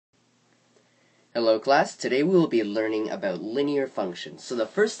Hello class, today we will be learning about linear functions. So the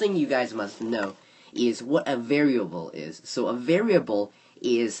first thing you guys must know is what a variable is. So a variable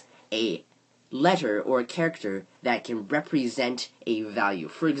is a letter or a character that can represent a value.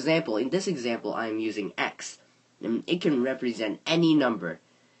 For example, in this example I am using x, and it can represent any number.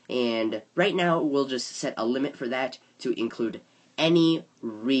 And right now we'll just set a limit for that to include any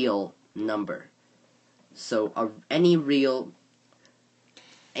real number. So any real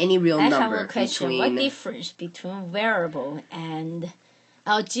I number have a question. What difference between variable and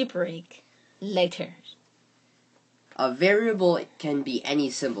algebraic letters? A variable can be any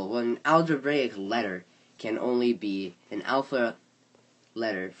symbol, while an algebraic letter can only be an alpha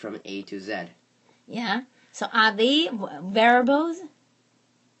letter from A to Z. Yeah. So are they variables?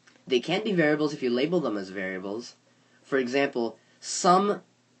 They can be variables if you label them as variables. For example, some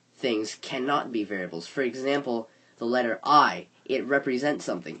things cannot be variables. For example, the letter I, it represents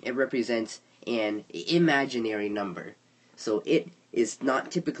something. It represents an imaginary number. So it is not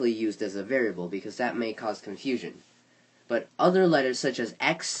typically used as a variable because that may cause confusion. But other letters such as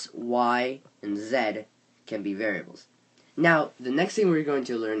X, Y, and Z can be variables. Now, the next thing we're going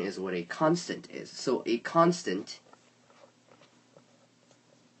to learn is what a constant is. So a constant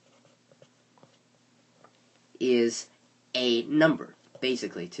is a number,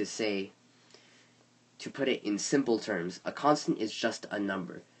 basically, to put it in simple terms. A constant is just a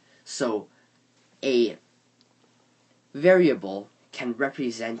number. So a variable can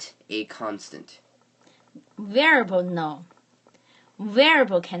represent a constant. Variable, no.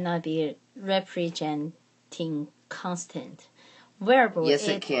 Variable cannot be representing constant. Variable. Yes,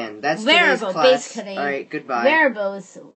 it can. That's variable today's class. basically. All right, goodbye. Variables